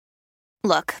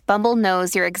Look, Bumble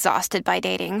knows you're exhausted by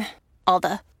dating. All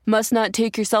the, must not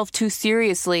take yourself too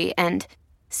seriously, and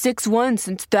 6'1"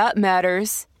 since that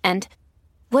matters. And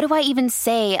what do I even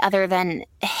say other than,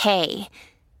 hey?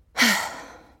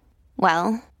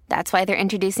 Well, that's why they're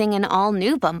introducing an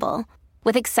all-new Bumble,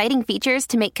 with exciting features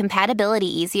to make compatibility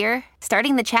easier,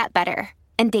 starting the chat better,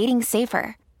 and dating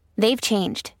safer. They've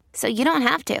changed, so you don't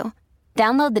have to.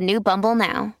 Download the new Bumble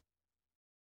now.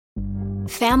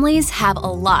 Families have a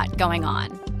lot going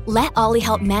on. Let Ollie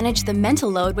help manage the mental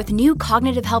load with new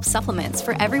cognitive help supplements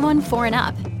for everyone 4 and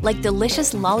up, like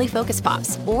delicious Lolly Focus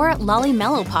Pops or Lolly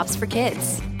Mellow Pops for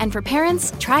kids. And for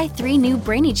parents, try 3 new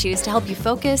Brainy Chews to help you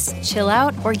focus, chill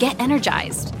out, or get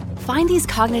energized. Find these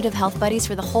cognitive health buddies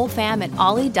for the whole fam at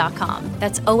ollie.com.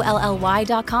 That's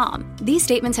OLLY.com. These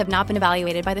statements have not been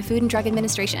evaluated by the Food and Drug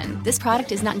Administration. This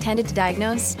product is not intended to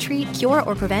diagnose, treat, cure,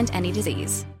 or prevent any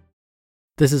disease.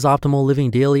 This is Optimal Living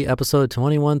Daily, episode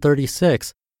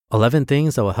 2136, 11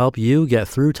 Things That Will Help You Get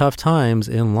Through Tough Times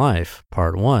in Life,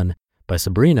 Part 1, by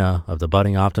Sabrina of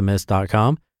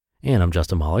thebuddingoptimist.com. And I'm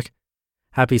Justin Malik.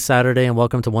 Happy Saturday and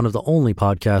welcome to one of the only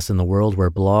podcasts in the world where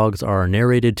blogs are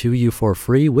narrated to you for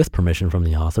free with permission from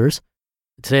the authors.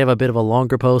 Today I have a bit of a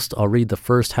longer post. I'll read the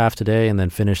first half today and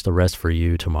then finish the rest for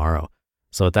you tomorrow.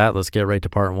 So with that, let's get right to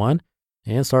Part 1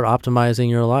 and start optimizing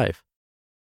your life.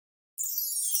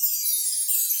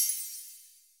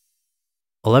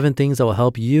 11 Things That Will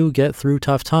Help You Get Through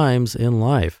Tough Times in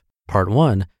Life, Part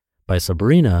 1, by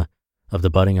Sabrina of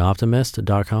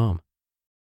thebuddingoptimist.com.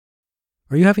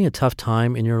 Are you having a tough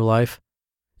time in your life?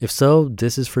 If so,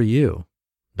 this is for you.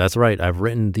 That's right, I've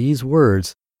written these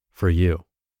words for you.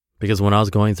 Because when I was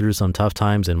going through some tough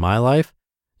times in my life,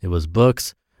 it was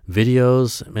books,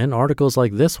 videos, and articles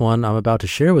like this one I'm about to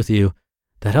share with you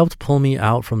that helped pull me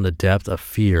out from the depth of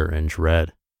fear and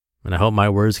dread. And I hope my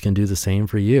words can do the same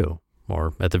for you,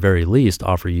 or at the very least,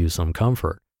 offer you some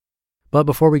comfort. But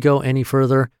before we go any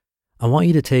further, I want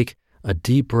you to take a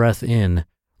deep breath in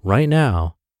right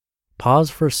now, pause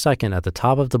for a second at the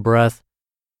top of the breath,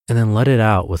 and then let it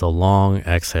out with a long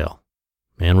exhale.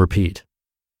 And repeat.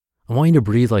 I want you to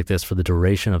breathe like this for the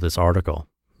duration of this article,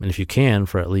 and if you can,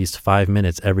 for at least 5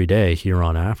 minutes every day here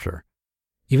on after.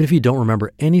 Even if you don't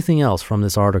remember anything else from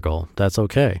this article, that's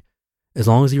okay, as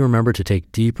long as you remember to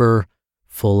take deeper,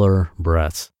 fuller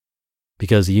breaths.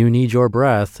 Because you need your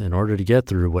breath in order to get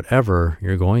through whatever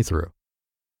you're going through.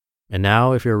 And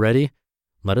now, if you're ready,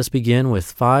 let us begin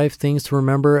with 5 things to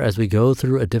remember as we go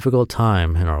through a difficult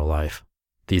time in our life.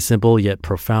 These simple yet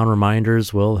profound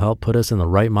reminders will help put us in the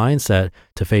right mindset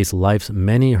to face life's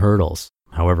many hurdles,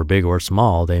 however big or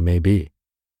small they may be.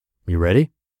 You ready?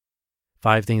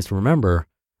 5 things to remember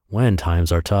when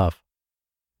times are tough.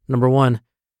 Number 1,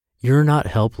 you're not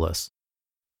helpless.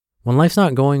 When life's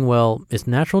not going well, it's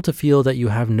natural to feel that you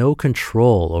have no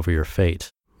control over your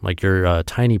fate, like you're a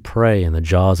tiny prey in the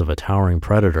jaws of a towering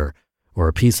predator or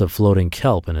a piece of floating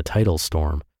kelp in a tidal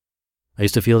storm. I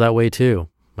used to feel that way too.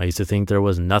 I used to think there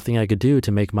was nothing I could do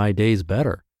to make my days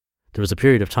better. There was a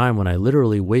period of time when I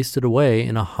literally wasted away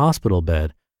in a hospital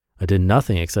bed. I did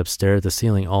nothing except stare at the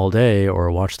ceiling all day or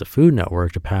watch the Food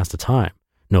Network to pass the time.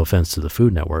 No offense to the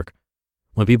Food Network.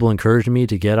 When people encouraged me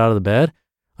to get out of the bed,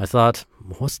 I thought,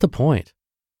 what's the point?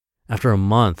 After a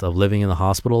month of living in the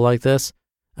hospital like this,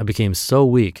 I became so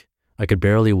weak, I could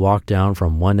barely walk down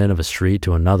from one end of a street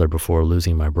to another before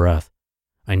losing my breath.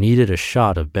 I needed a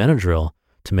shot of Benadryl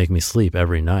to make me sleep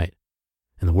every night.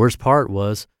 And the worst part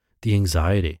was the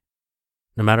anxiety.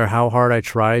 No matter how hard I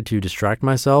tried to distract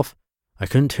myself, I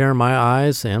couldn't tear my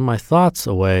eyes and my thoughts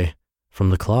away from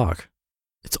the clock.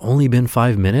 It's only been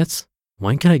 5 minutes?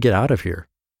 When can I get out of here?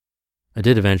 I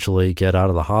did eventually get out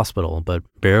of the hospital, but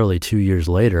barely 2 years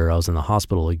later, I was in the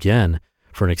hospital again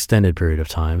for an extended period of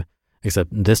time, except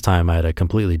this time I had a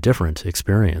completely different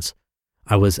experience.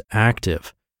 I was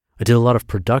active. I did a lot of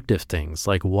productive things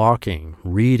like walking,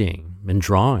 reading, and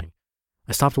drawing.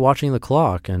 I stopped watching the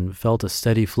clock and felt a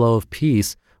steady flow of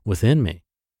peace within me.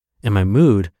 And my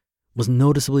mood was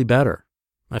noticeably better.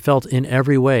 I felt in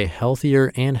every way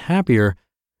healthier and happier,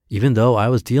 even though I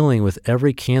was dealing with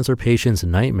every cancer patient's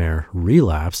nightmare,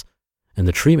 relapse, and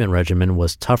the treatment regimen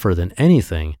was tougher than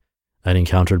anything I'd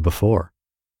encountered before.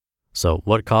 So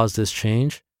what caused this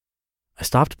change? I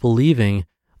stopped believing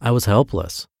I was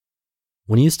helpless.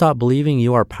 When you stop believing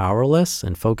you are powerless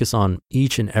and focus on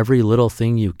each and every little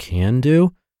thing you can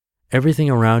do, everything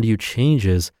around you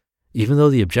changes, even though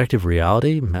the objective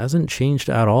reality hasn't changed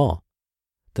at all.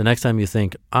 The next time you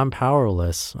think, I'm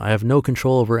powerless, I have no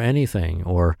control over anything,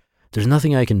 or there's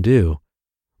nothing I can do,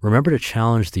 remember to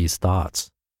challenge these thoughts.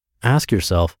 Ask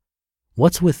yourself,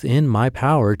 what's within my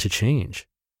power to change?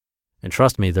 And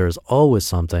trust me, there is always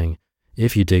something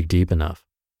if you dig deep enough.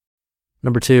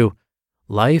 Number 2,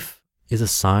 life is a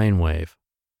sine wave.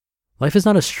 Life is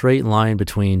not a straight line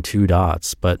between two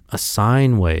dots, but a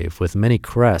sine wave with many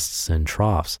crests and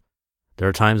troughs. There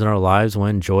are times in our lives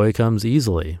when joy comes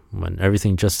easily, when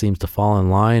everything just seems to fall in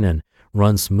line and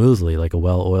run smoothly like a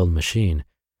well-oiled machine.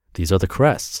 These are the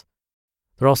crests.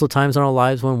 There are also times in our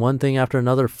lives when one thing after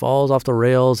another falls off the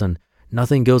rails and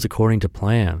nothing goes according to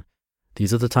plan.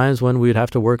 These are the times when we'd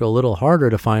have to work a little harder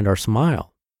to find our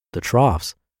smile, the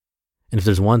troughs. And if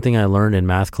there's one thing I learned in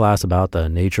math class about the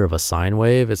nature of a sine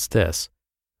wave, it's this.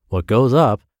 What goes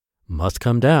up must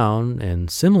come down,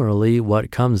 and similarly, what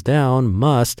comes down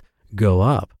must go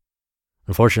up.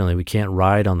 Unfortunately, we can't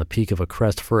ride on the peak of a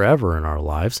crest forever in our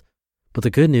lives, but the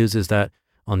good news is that,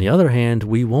 on the other hand,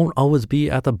 we won't always be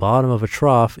at the bottom of a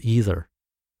trough either.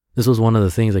 This was one of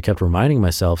the things I kept reminding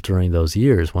myself during those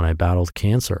years when I battled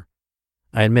cancer.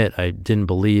 I admit I didn't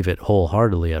believe it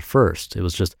wholeheartedly at first. It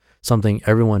was just something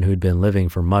everyone who'd been living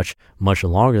for much, much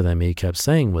longer than me kept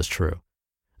saying was true.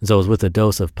 And so it was with a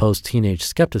dose of post-teenage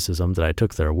skepticism that I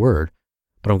took their word.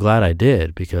 But I'm glad I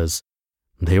did, because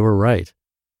they were right.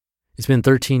 It's been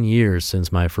 13 years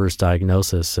since my first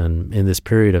diagnosis, and in this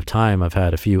period of time I've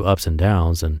had a few ups and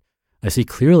downs, and I see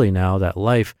clearly now that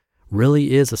life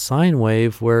really is a sine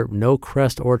wave where no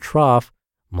crest or trough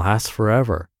lasts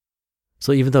forever.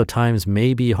 So even though times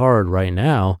may be hard right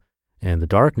now, and the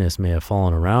darkness may have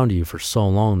fallen around you for so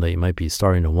long that you might be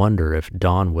starting to wonder if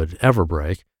dawn would ever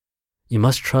break, you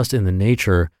must trust in the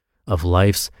nature of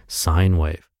life's sine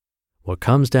wave. What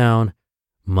comes down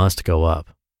must go up.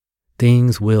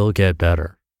 Things will get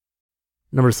better.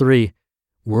 Number 3,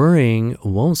 worrying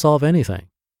won't solve anything.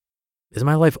 Is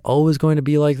my life always going to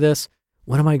be like this?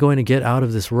 When am I going to get out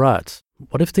of this rut?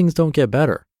 What if things don't get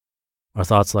better? Are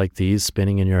thoughts like these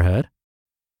spinning in your head?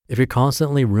 If you're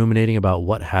constantly ruminating about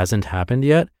what hasn't happened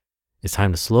yet, it's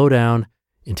time to slow down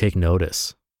and take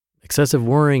notice. Excessive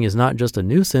worrying is not just a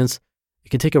nuisance, it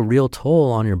can take a real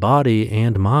toll on your body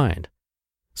and mind.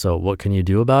 So what can you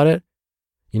do about it?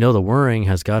 You know the worrying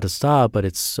has got to stop, but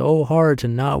it's so hard to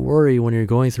not worry when you're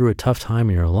going through a tough time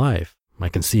in your life. I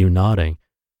can see you nodding.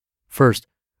 First,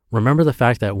 remember the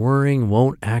fact that worrying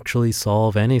won't actually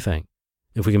solve anything.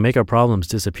 If we can make our problems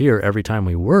disappear every time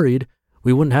we worried,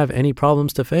 we wouldn't have any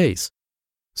problems to face.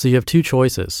 So you have 2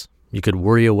 choices. You could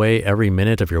worry away every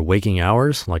minute of your waking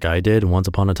hours, like I did once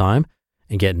upon a time,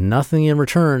 and get nothing in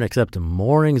return except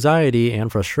more anxiety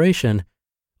and frustration,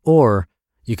 or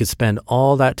you could spend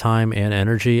all that time and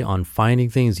energy on finding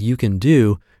things you can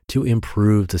do to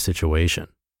improve the situation.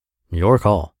 Your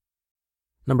call.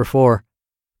 Number 4,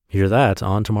 hear that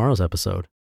on tomorrow's episode.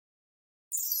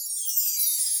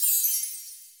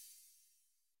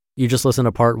 You just listened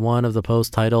to part 1 of the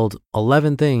post titled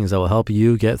 11 Things That Will Help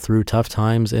You Get Through Tough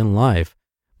Times in Life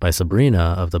by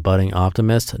Sabrina of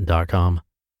thebuddingoptimist.com.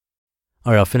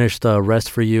 All right, I'll finish the rest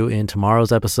for you in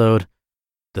tomorrow's episode.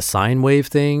 The sine wave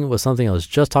thing was something I was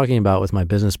just talking about with my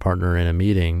business partner in a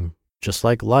meeting. Just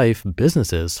like life,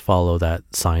 businesses follow that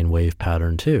sine wave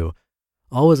pattern too,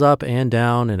 always up and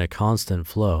down in a constant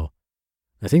flow.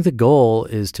 I think the goal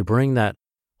is to bring that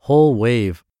whole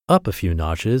wave up a few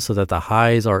notches so that the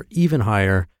highs are even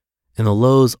higher and the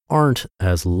lows aren't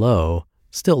as low,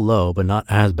 still low, but not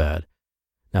as bad.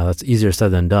 Now that's easier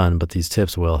said than done, but these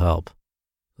tips will help.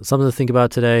 Something to think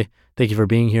about today. Thank you for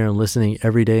being here and listening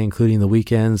every day, including the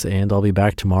weekends, and I'll be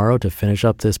back tomorrow to finish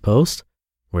up this post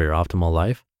where your optimal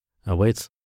life awaits.